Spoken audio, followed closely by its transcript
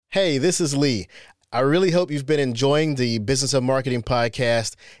Hey, this is Lee. I really hope you've been enjoying the Business of Marketing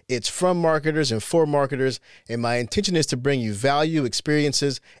podcast. It's from marketers and for marketers, and my intention is to bring you value,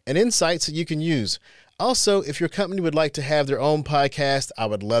 experiences, and insights that you can use. Also, if your company would like to have their own podcast, I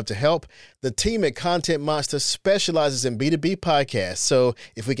would love to help. The team at Content Monster specializes in B2B podcasts, so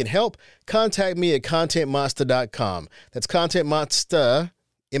if we can help, contact me at contentmonster.com. That's Content Monster,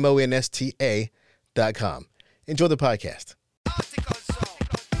 MONSTA.com. Enjoy the podcast.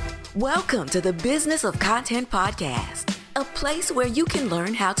 Welcome to the Business of Content podcast, a place where you can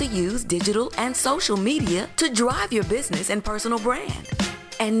learn how to use digital and social media to drive your business and personal brand.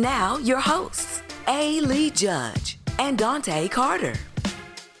 And now your hosts, A. Lee Judge and Dante Carter.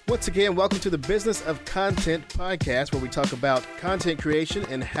 Once again, welcome to the Business of Content podcast, where we talk about content creation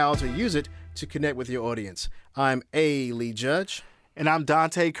and how to use it to connect with your audience. I'm A. Lee Judge. And I'm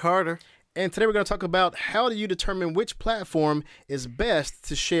Dante Carter. And today we're going to talk about how do you determine which platform is best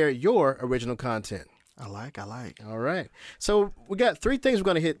to share your original content. I like. All right. So we got three things we're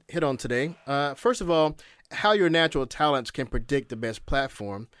going to hit on today. First of all, how your natural talents can predict the best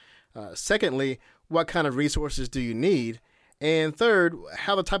platform. Secondly, what kind of resources do you need? And third,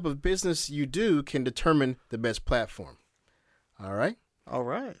 how the type of business you do can determine the best platform. All right.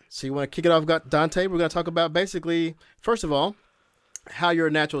 So you want to kick it off, Dante? We're going to talk about basically, first of all, how your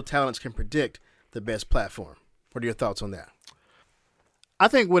natural talents can predict the best platform. What are your thoughts on that? I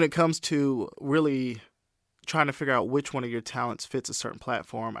think when it comes to really trying to figure out which one of your talents fits a certain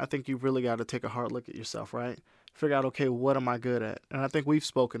platform, I think you've really got to take a hard look at yourself, right? Figure out, okay, what am I good at? And I think we've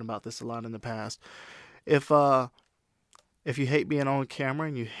spoken about this a lot in the past. If you hate being on camera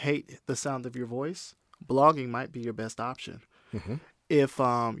and you hate the sound of your voice, blogging might be your best option. Mm-hmm. If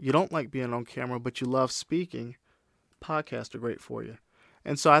you don't like being on camera but you love speaking, podcasts are great for you.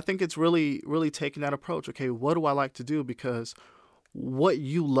 And so I think it's really, really taking that approach. Okay, what do I like to do? Because what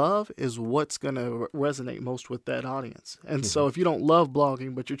you love is what's going to resonate most with that audience. And so if you don't love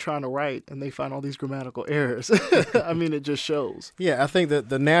blogging, but you're trying to write and they find all these grammatical errors, I mean, it just shows. Yeah, I think that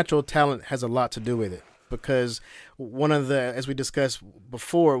the natural talent has a lot to do with it, because as we discussed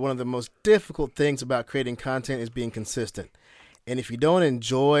before, one of the most difficult things about creating content is being consistent. And if you don't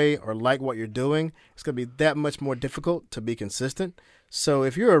enjoy or like what you're doing, it's going to be that much more difficult to be consistent. So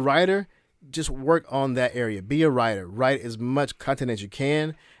if you're a writer, just work on that area. Be a writer. Write as much content as you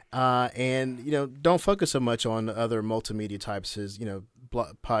can. And, don't focus so much on other multimedia types as,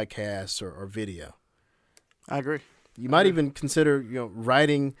 podcasts or video. I agree. You might even consider,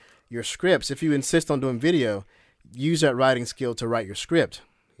 writing your scripts. If you insist on doing video, use that writing skill to write your script,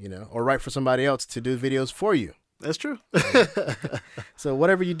 or write for somebody else to do videos for you. That's true. So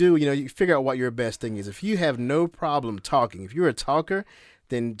whatever you do, you figure out what your best thing is. If you have no problem talking, if you're a talker,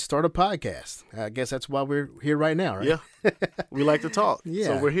 then start a podcast. I guess that's why we're here right now, right? Yeah. We like to talk. Yeah.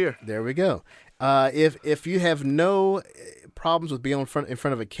 So we're here. There we go. If you have no problems with being in front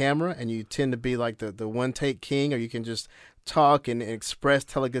of a camera and you tend to be like the one take king, or you can just talk and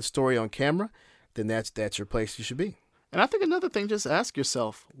tell a good story on camera, then that's your place you should be. And I think another thing, just ask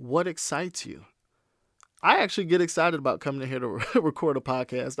yourself, what excites you? I actually get excited about coming in here to record a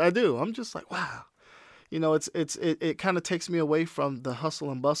podcast. I do. I'm just like, wow. It kind of takes me away from the hustle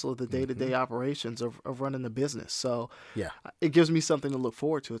and bustle of the day-to-day operations of running the business. So yeah, it gives me something to look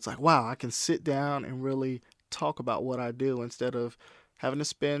forward to. It's like, wow, I can sit down and really talk about what I do instead of having to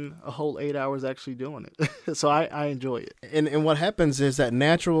spend a whole 8 hours actually doing it. So I enjoy it. And what happens is that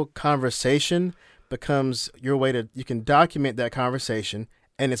natural conversation becomes your way you can document that conversation,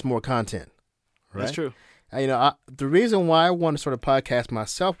 and it's more content. Right? That's true. The reason why I wanted to sort of podcast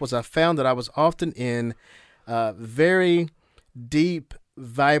myself was I found that I was often in very deep,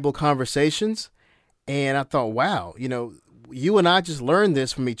 valuable conversations. And I thought, wow, you and I just learned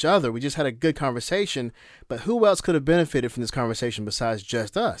this from each other. We just had a good conversation. But who else could have benefited from this conversation besides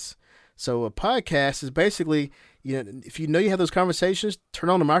just us? So a podcast is basically, if you have those conversations, turn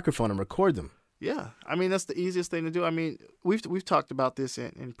on the microphone and record them. Yeah. I mean, that's the easiest thing to do. I mean, we've talked about this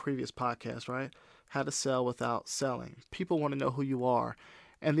in previous podcasts, right? How to sell without selling. People want to know who you are.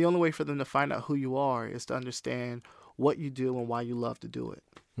 And the only way for them to find out who you are is to understand what you do and why you love to do it.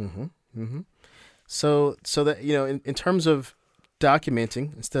 Mm-hmm. Mm-hmm. So that, in terms of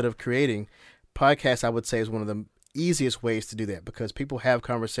documenting instead of creating, podcasts, I would say, is one of the easiest ways to do that, because people have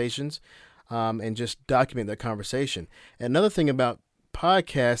conversations and just document that conversation. And another thing about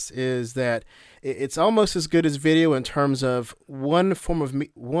podcasts is that it's almost as good as video in terms of one form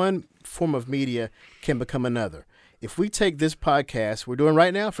of media can become another. If we take this podcast we're doing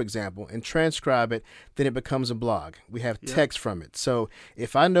right now, for example, and transcribe it, then it becomes a blog. We have text from it. So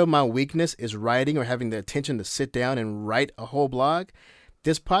if I know my weakness is writing or having the attention to sit down and write a whole blog,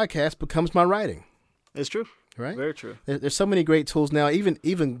 this podcast becomes my writing. It's true. Right? Very true. There's so many great tools now.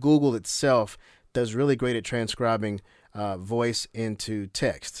 Even Google itself does really great at transcribing voice into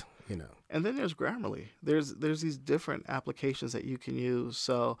text. And then there's Grammarly. There's these different applications that you can use.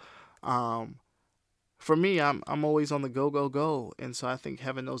 So, for me, I'm always on the go, and so I think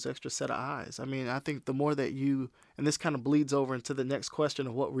having those extra set of eyes. I mean, I think the more that and this kind of bleeds over into the next question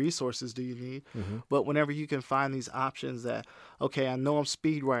of what resources do you need. Mm-hmm. But whenever you can find these options that, okay, I know I'm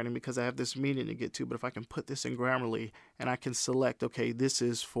speed writing because I have this meeting to get to, but if I can put this in Grammarly and I can select, okay, this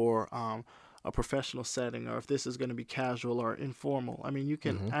is for a professional setting, or if this is going to be casual or informal. I mean, you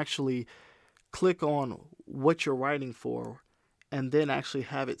can actually click on what you're writing for and then actually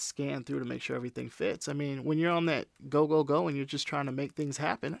have it scanned through to make sure everything fits. I mean, when you're on that go, and you're just trying to make things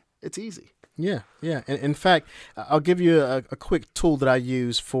happen, it's easy. Yeah. And in fact, I'll give you a quick tool that I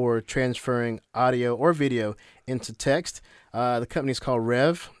use for transferring audio or video into text. The company is called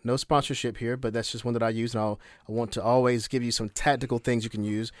Rev. No sponsorship here, but that's just one that I use, and I want to always give you some tactical things you can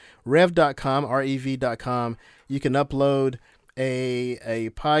use. Rev.com, REV.com. You can upload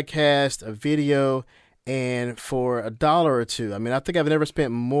a podcast, a video, and for $1 or $2. I mean, I think I've never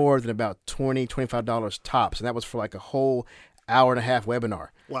spent more than about $20, $25 tops, and that was for like a whole hour and a half webinar.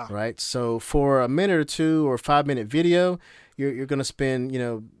 Wow. Right? So for a minute or two or 5-minute video, you're going to spend,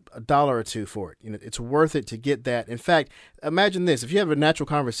 $1 or $2 for it. It's worth it to get that. In fact, imagine this. If you have a natural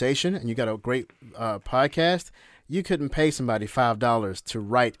conversation and you got a great podcast, you couldn't pay somebody $5 to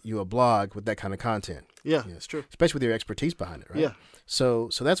write you a blog with that kind of content. Yeah, it's true. Especially with your expertise behind it, right? Yeah. So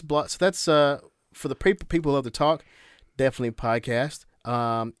that's for the people who love to talk, definitely podcast.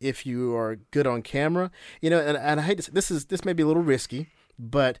 If you are good on camera, and I hate to say, this may be a little risky,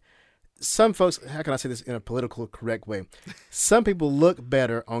 but some folks, how can I say this in a political correct way? Some people look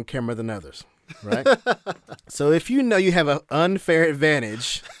better on camera than others, right? So if you have an unfair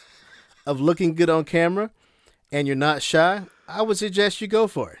advantage of looking good on camera and you're not shy, I would suggest you go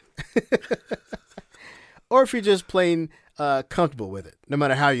for it. Or if you're just plain comfortable with it, no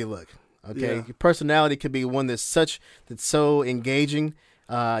matter how you look. Okay, Yeah. Your personality could be one that's so engaging.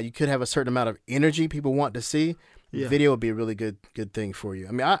 You could have a certain amount of energy people want to see. Yeah. Video would be a really good thing for you.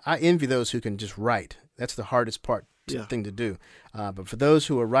 I mean, I envy those who can just write. That's the hardest thing to do. But for those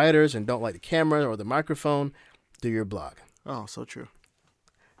who are writers and don't like the camera or the microphone, do your blog. Oh, so true.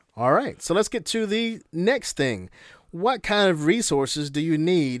 All right, so let's get to the next thing. What kind of resources do you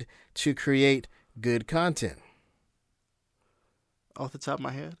need to create good content? Off the top of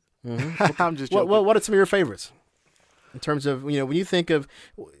my head? Mm-hmm. I'm just joking. What are some of your favorites in terms of, when you think of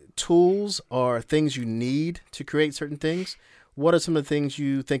tools or things you need to create certain things? What are some of the things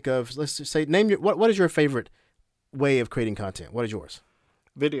you think of? Let's just say, what is your favorite way of creating content? What is yours?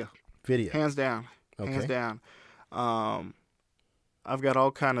 Video. Hands down. Okay. Hands down. I've got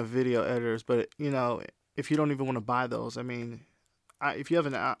all kind of video editors, but if you don't even want to buy those, I mean, if you have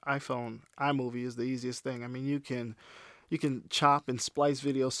an iPhone, iMovie is the easiest thing. I mean, you can chop and splice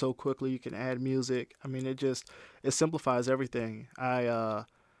videos so quickly. You can add music. I mean, it simplifies everything. I've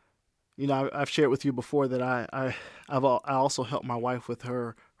shared with you before that I also help my wife with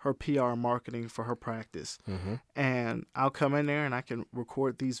her PR marketing for her practice. Mm-hmm. And I'll come in there and I can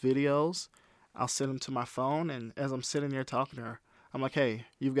record these videos. I'll send them to my phone, and as I'm sitting there talking to her, I'm like, hey,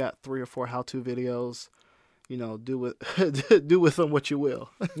 you've got 3 or 4 how-to videos. Do with them what you will.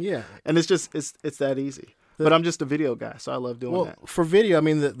 Yeah. And it's that easy. But I'm just a video guy, so I love doing that. For video, I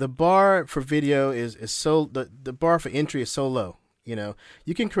mean, the bar for video is so the bar for entry is so low.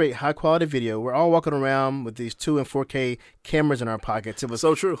 You can create high quality video. We're all walking around with these 2 and 4K cameras in our pockets. It was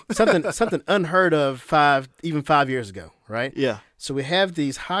so true. something unheard of 5 years ago, right? Yeah. So we have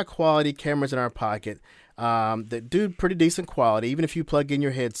these high quality cameras in our pocket that do pretty decent quality. Even if you plug in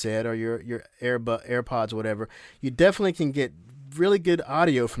your headset or your AirPods or whatever, you definitely can get really good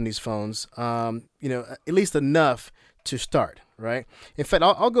audio from these phones. At least enough to start, right? In fact,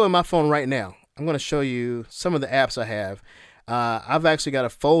 I'll go in my phone right now. I'm going to show you some of the apps I have. I've actually got a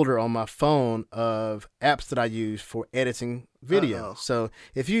folder on my phone of apps that I use for editing video. Uh-oh. So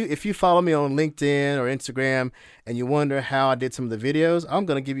if you follow me on LinkedIn or Instagram and you wonder how I did some of the videos, I'm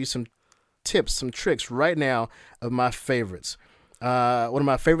going to give you some tips, some tricks right now of my favorites. One of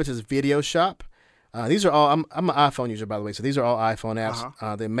my favorites is Video Shop. These are all. I'm an iPhone user, by the way, so these are all iPhone apps.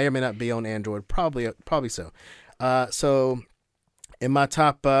 Uh-huh. They may or may not be on Android. Probably so. So in my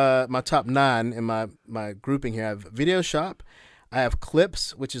top 9 in my grouping here, I have Video Shop. I have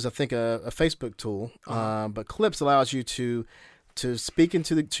Clips, which is I think a Facebook tool. Uh-huh. But Clips allows you to speak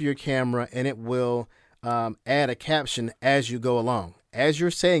to your camera, and it will add a caption as you go along. As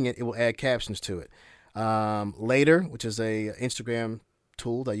you're saying it, it will add captions to it. Later, which is a Instagram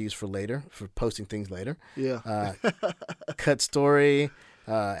tool that I use for later, for posting things later. Yeah. Cut Story,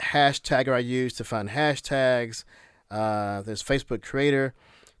 Hashtagger I use to find hashtags. There's Facebook Creator.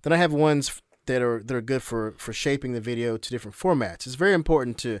 Then I have ones that are good for shaping the video to different formats. It's very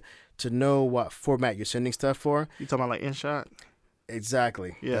important to know what format you're sending stuff for. You talking about like InShot?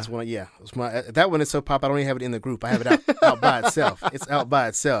 Exactly. Yeah. That's one. Yeah. That one is so pop. I don't even have it in the group. I have it out by itself. It's out by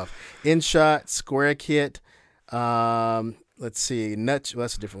itself. InShot, SquareKit. Let's see. Well,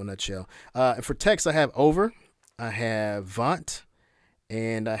 that's a different one. Nutshell. And for text, I have Over. I have Vaunt,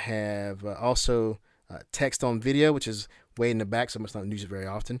 and I have also Text on Video, which is way in the back, so I must not use it very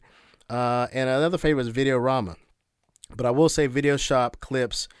often. And another favorite is Videorama. But I will say VideoShop,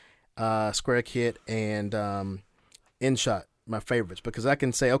 Clips, SquareKit, and InShot, my favorites, because I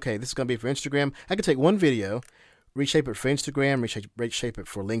can say, okay, this is going to be for Instagram. I can take one video, reshape it for Instagram, reshape it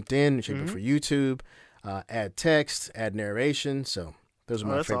for LinkedIn, reshape it for YouTube, add text, add narration. So those are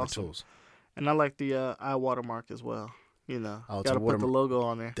my favorite tools. And I like the iWatermark as well. You know, got to put the logo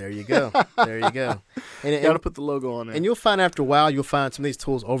on there. There you go. There you go. And got to put the logo on there. And you'll find after a while, you'll find some of these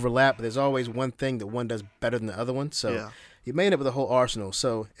tools overlap, but there's always one thing that one does better than the other one. So you may end up with a whole arsenal.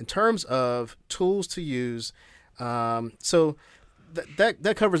 So in terms of tools to use, so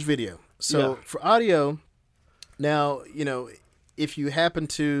that covers video. So for audio, now, you know, if you happen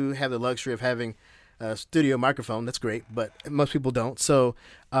to have the luxury of having a studio microphone, that's great, but most people don't. So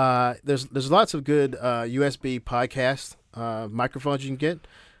there's lots of good USB podcast microphones you can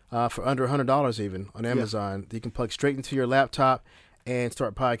get for under $100 even on Amazon. You can plug straight into your laptop and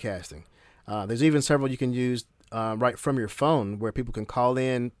start podcasting. There's even several you can use right from your phone where people can call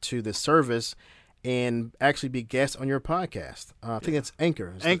in to the service and actually be guests on your podcast. I think it's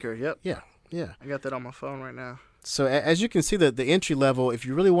Anchor. Anchor, yep. Yeah. I got that on my phone right now. So as you can see, the entry level, if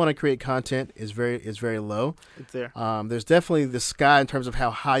you really want to create content, is very low. It's there. There's definitely the sky in terms of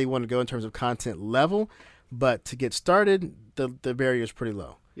how high you want to go in terms of content level, but to get started, the barrier is pretty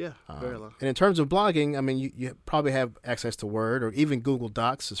low. Yeah, very low. And in terms of blogging, I mean, you probably have access to Word, or even Google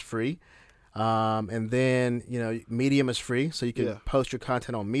Docs is free. And then, you know, Medium is free, so you can post your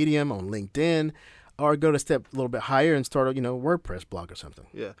content on Medium, on LinkedIn, or go to step a little bit higher and start a WordPress blog or something.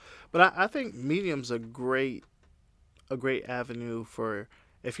 Yeah, but I think Medium's a great avenue for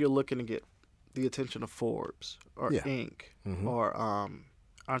if you're looking to get the attention of Forbes or Inc. Or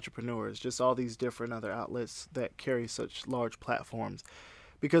entrepreneurs, just all these different other outlets that carry such large platforms,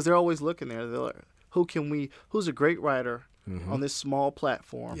 because they're always looking there. They're like, who's a great writer on this small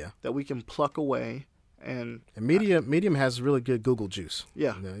platform that we can pluck away. And Medium has really good Google juice.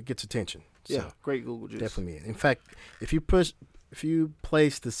 Yeah. You know, it gets attention. So yeah, great Google juice. Definitely. In fact, if you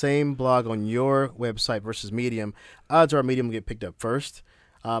place the same blog on your website versus Medium, odds are Medium will get picked up first,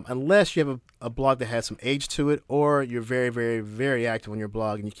 unless you have a blog that has some age to it, or you're very, very, very active on your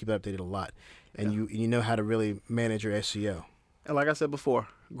blog and you keep it updated a lot, and you know how to really manage your SEO. And like I said before,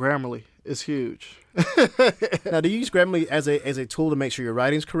 Grammarly is huge. Now, do you use Grammarly as a tool to make sure your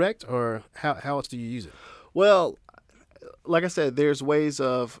writing's correct, or how else do you use it? Well, like I said, there's ways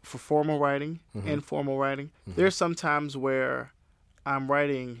for formal writing, informal writing. There's some times where I'm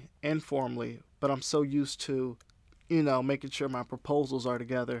writing informally, but I'm so used to, making sure my proposals are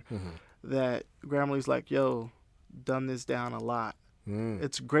together that Grammarly's like, yo, dumb this down a lot.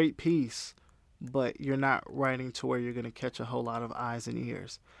 It's a great piece, but you're not writing to where you're going to catch a whole lot of eyes and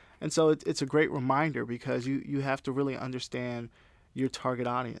ears. And so it's a great reminder, because you have to really understand your target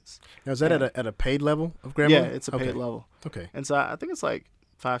audience. Now, is that at a paid level of Grammarly? Yeah, it's a paid level. Okay. And so I think it's like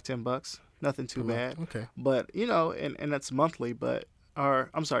 $5-10, nothing too bad. Okay. But and that's monthly, it's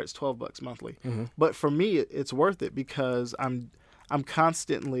 $12 monthly. But for me, it's worth it, because I'm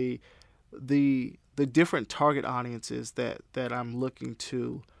constantly the different target audiences that I'm looking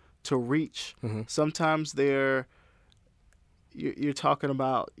to reach. Sometimes you're talking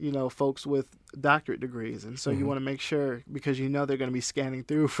about folks with doctorate degrees, and so you want to make sure, because they're going to be scanning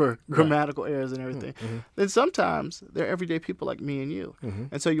through for grammatical errors and everything. Then sometimes they're everyday people like me and you,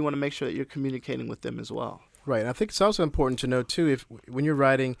 and so you want to make sure that you're communicating with them as well. Right. And I think it's also important to know too, when you're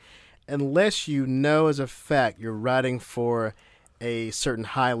writing, unless you know as a fact you're writing for a certain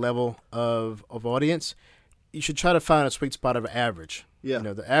high level of audience, you should try to find a sweet spot of average. Yeah.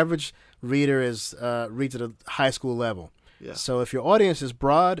 The average reader reads at a high school level. Yeah. So if your audience is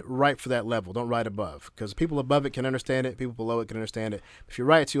broad, write for that level. Don't write above, because people above it can understand it. People below it can understand it. If you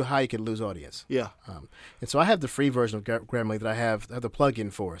write too high, you can lose audience. Yeah. And so I have the free version of Grammarly that I have the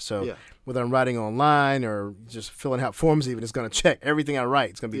plugin for. So whether I'm writing online or just filling out forms, even, it's going to check everything I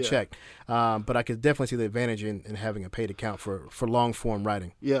write. It's going to be checked. But I could definitely see the advantage in having a paid account for long form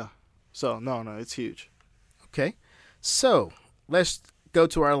writing. Yeah. So no, it's huge. Okay. So let's go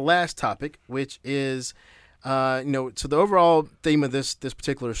to our last topic, which is, so the overall theme of this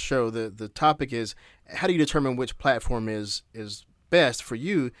particular show, the topic is, how do you determine which platform is best for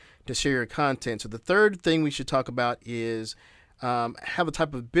you to share your content? So the third thing we should talk about is how the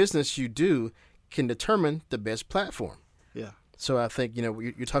type of business you do can determine the best platform. Yeah. So I think,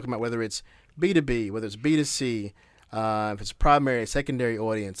 you're talking about whether it's B2B, whether it's B2C, if it's primary, secondary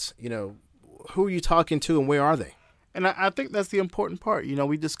audience, who are you talking to and where are they? And I think that's the important part.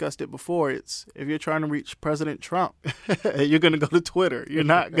 We discussed it before. It's if you're trying to reach President Trump, you're going to go to Twitter. You're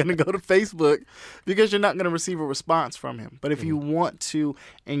not going to go to Facebook because you're not going to receive a response from him. But if you want to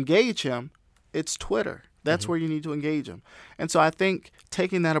engage him, it's Twitter. That's where you need to engage him. And so I think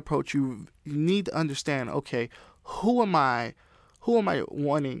taking that approach, you need to understand, okay, who am I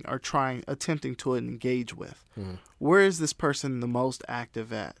wanting or attempting to engage with? Where is this person the most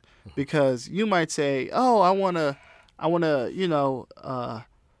active at? Because you might say, oh, I want to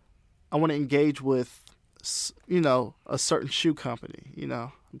engage with, a certain shoe company.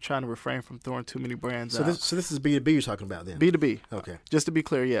 I'm trying to refrain from throwing too many brands out. So this is B2B you're talking about then? B2B. Okay. Just to be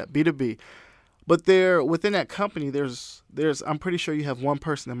clear, yeah, B2B. But within that company, there's I'm pretty sure you have one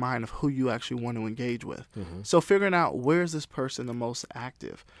person in mind of who you actually want to engage with. So figuring out where is this person the most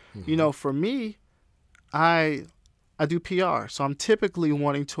active. For me, I do PR, so I'm typically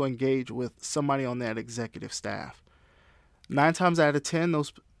wanting to engage with somebody on that executive staff. 9 times out of 10,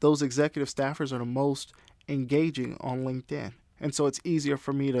 those executive staffers are the most engaging on LinkedIn. And so it's easier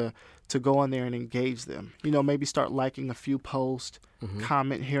for me to go on there and engage them. Maybe start liking a few posts,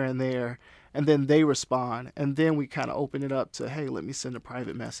 comment here and there, and then they respond. And then we kind of open it up to, hey, let me send a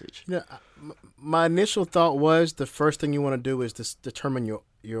private message. Yeah, my initial thought was the first thing you want to do is determine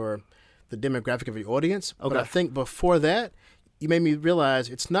the demographic of your audience. Okay. But I think before that, you made me realize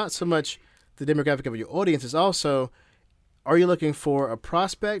it's not so much the demographic of your audience, it's also, are you looking for a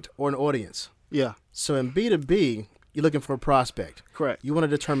prospect or an audience? Yeah. So in B2B, you're looking for a prospect. Correct. You want to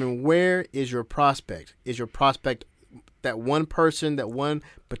determine where is your prospect. Is your prospect that one person, that one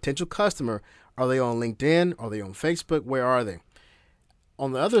potential customer? Are they on LinkedIn? Are they on Facebook? Where are they?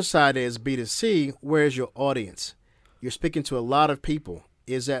 On the other side is B2C. Where is your audience? You're speaking to a lot of people.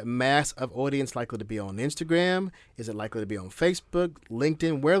 Is that mass of audience likely to be on Instagram? Is it likely to be on Facebook,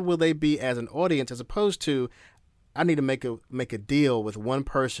 LinkedIn? Where will they be as an audience, as opposed to, I need to make a deal with one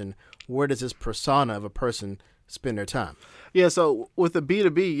person. Where does this persona of a person spend their time? Yeah, so with the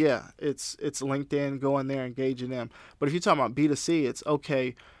B2B, yeah, it's LinkedIn, go in there, engaging them. But if you're talking about B2C, it's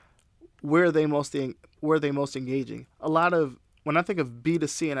okay, where are they most engaging? When I think of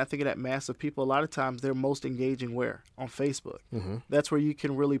B2C and I think of that mass of people, a lot of times they're most engaging where? On Facebook. That's where you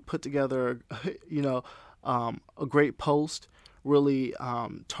can really put together, a great post, really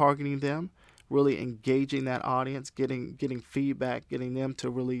targeting them, really engaging that audience, getting feedback, getting them to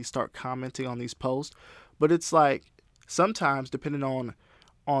really start commenting on these posts. But it's like sometimes, depending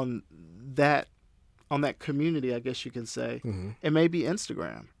on that community, I guess you can say, it may be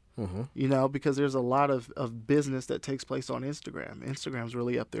Instagram. Because there's a lot of business that takes place on Instagram. Instagram's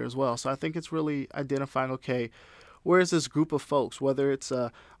really up there as well. So I think it's really identifying, okay, where is this group of folks, whether it's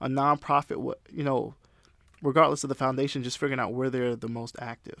a nonprofit, regardless of the foundation, just figuring out where they're the most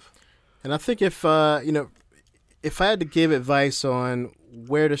active. And I think if I had to give advice on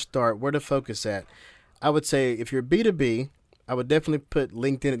where to start, where to focus at, I would say if you're B2B, I would definitely put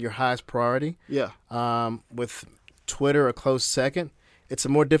LinkedIn at your highest priority. Yeah. With Twitter a close second. It's a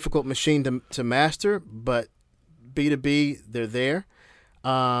more difficult machine to master, but B2B, they're there.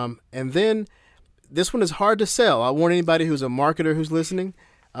 And then this one is hard to sell. I warn anybody who's a marketer who's listening.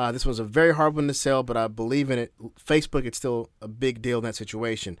 This one's a very hard one to sell, but I believe in it. Facebook, it's still a big deal in that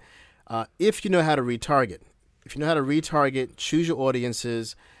situation. If you know how to retarget. If you know how to retarget, choose your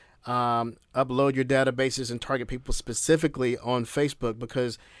audiences, upload your databases, and target people specifically on Facebook,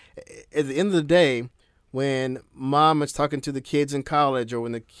 because at the end of the day, when mom is talking to the kids in college, or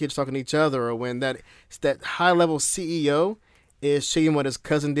when the kids talking to each other, or when that high-level CEO is seeing what his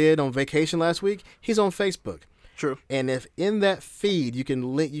cousin did on vacation last week, he's on Facebook. True. And if in that feed you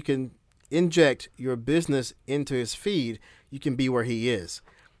can inject your business into his feed, you can be where he is.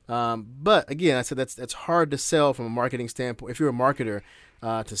 But again, I said that's hard to sell from a marketing standpoint. If you're a marketer,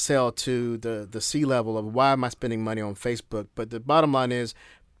 to sell to the C-level of why am I spending money on Facebook? But the bottom line is,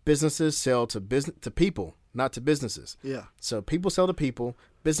 businesses sell to people, not to businesses. Yeah. So people sell to people,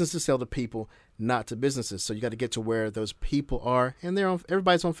 businesses sell to people, not to businesses. So you got to get to where those people are, and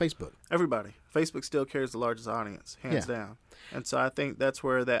everybody's on Facebook. Everybody. Facebook still carries the largest audience, hands down. And so I think that's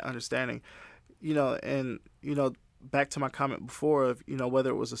where that understanding, back to my comment before of, whether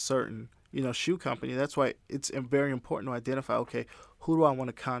it was a certain, shoe company, that's why it's very important to identify, okay, who do I want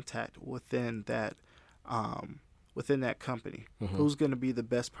to contact within that company? Who's going to be the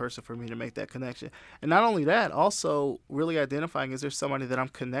best person for me to make that connection? And not only that, also really identifying, is there somebody that I'm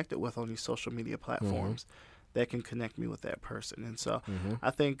connected with on these social media platforms that can connect me with that person? And so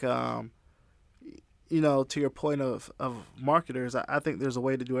I think, to your point of marketers, I think there's a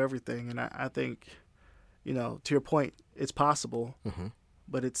way to do everything. And I think, to your point, it's possible,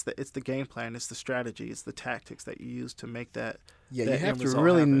 but it's the game plan, it's the strategy, it's the tactics that you use to make that. Yeah, that you have end to result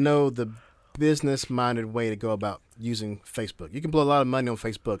really happen. know the business-minded way to go about using Facebook. You can blow a lot of money on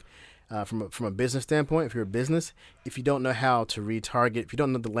Facebook from a business standpoint. If you're a business, if you don't know how to retarget, if you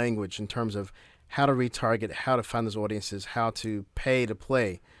don't know the language in terms of how to retarget, how to find those audiences, how to pay to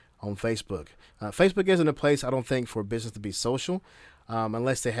play on Facebook. Facebook isn't a place, I don't think, for business to be social,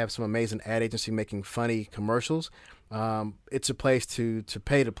 unless they have some amazing ad agency making funny commercials. It's a place to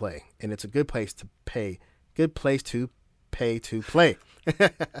pay to play, and it's a good place to pay. Good place to pay to play.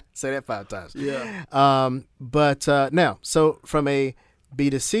 Say that 5 times. Yeah. But now, so from a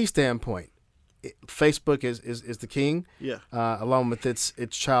B2C standpoint, Facebook is the king. Yeah. Along with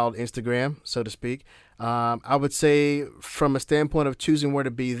its child Instagram, so to speak. I would say from a standpoint of choosing where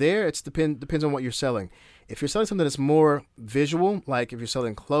to be there, it depends on what you're selling. If you're selling something that's more visual, like if you're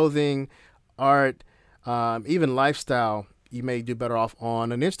selling clothing, art, even lifestyle, you may do better off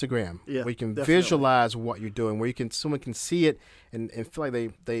on an Instagram, where you can definitely visualize what you're doing, where someone can see it and feel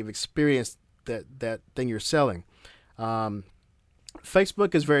like they've experienced that thing you're selling.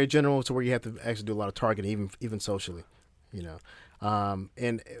 Facebook is very general to where you have to actually do a lot of targeting, even socially,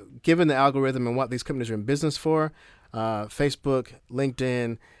 and given the algorithm and what these companies are in business for, Facebook,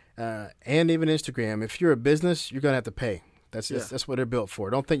 LinkedIn, and even Instagram, if you're a business, you're going to have to pay. That's what they're built for.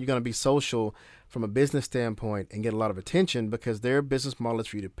 Don't think you're going to be social from a business standpoint and get a lot of attention, because their business model is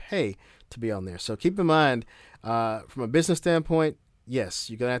for you to pay to be on there. So keep in mind, from a business standpoint, yes,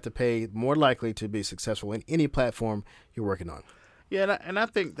 you're going to have to pay more likely to be successful in any platform you're working on. Yeah, and I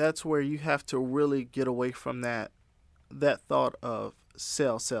think that's where you have to really get away from that thought of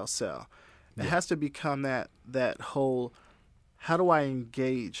sell. It has to become that whole, how do I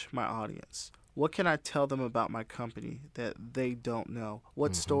engage my audience? What can I tell them about my company that they don't know?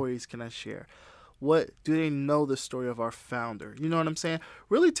 What stories can I share? What do they know the story of our founder? You know what I'm saying?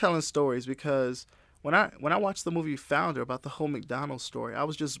 Really telling stories, because when I watched the movie Founder about the whole McDonald's story, I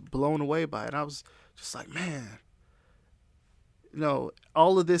was just blown away by it. I was just like, man,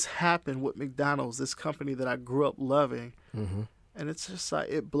 all of this happened with McDonald's, this company that I grew up loving. And it's just like,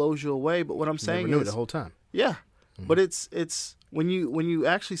 it blows you away. But what I'm saying Never knew is, it the whole time. Yeah. But it's when you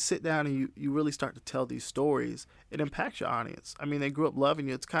actually sit down and you really start to tell these stories, it impacts your audience. I mean, they grew up loving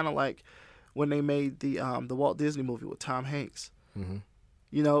you. It's kind of like when they made the Walt Disney movie with Tom Hanks.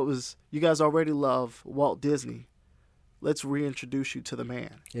 It was, you guys already love Walt Disney. Let's reintroduce you to the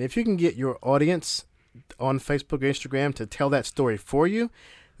man. And if you can get your audience on Facebook or Instagram to tell that story for you,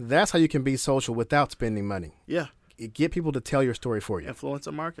 that's how you can be social without spending money. Yeah. Get people to tell your story for you.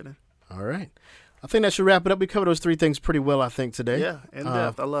 Influencer marketing. All right. I think that should wrap it up. We covered those 3 things pretty well, I think, today. Yeah, in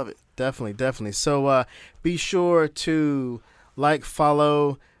depth. I love it. Definitely. So be sure to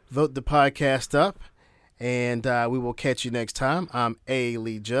follow, vote the podcast up, and we will catch you next time. I'm A.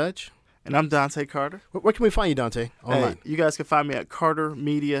 Lee Judge. And I'm Dante Carter. Where can we find you, Dante? Online. Hey, you guys can find me at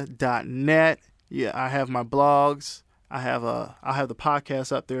cartermedia.net. Yeah, I have my blogs. I'll have the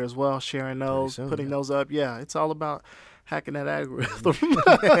podcast up there as well, sharing those, putting those up. Yeah, it's all about hacking that algorithm.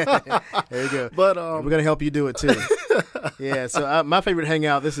 There you go. But we're going to help you do it too. Yeah, so my favorite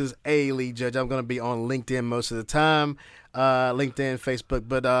hangout, this is A. Lee Judge. I'm going to be on LinkedIn most of the time, LinkedIn, Facebook,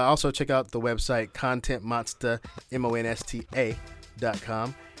 but also check out the website,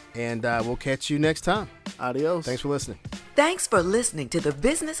 contentmonsta.com, and we'll catch you next time. Adios. Thanks for listening. Thanks for listening to the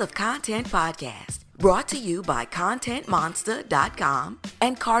Business of Content podcast, brought to you by ContentMonster.com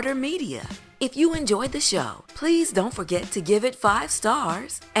and Carter Media. If you enjoyed the show, please don't forget to give it 5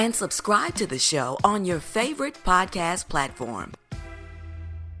 stars and subscribe to the show on your favorite podcast platform.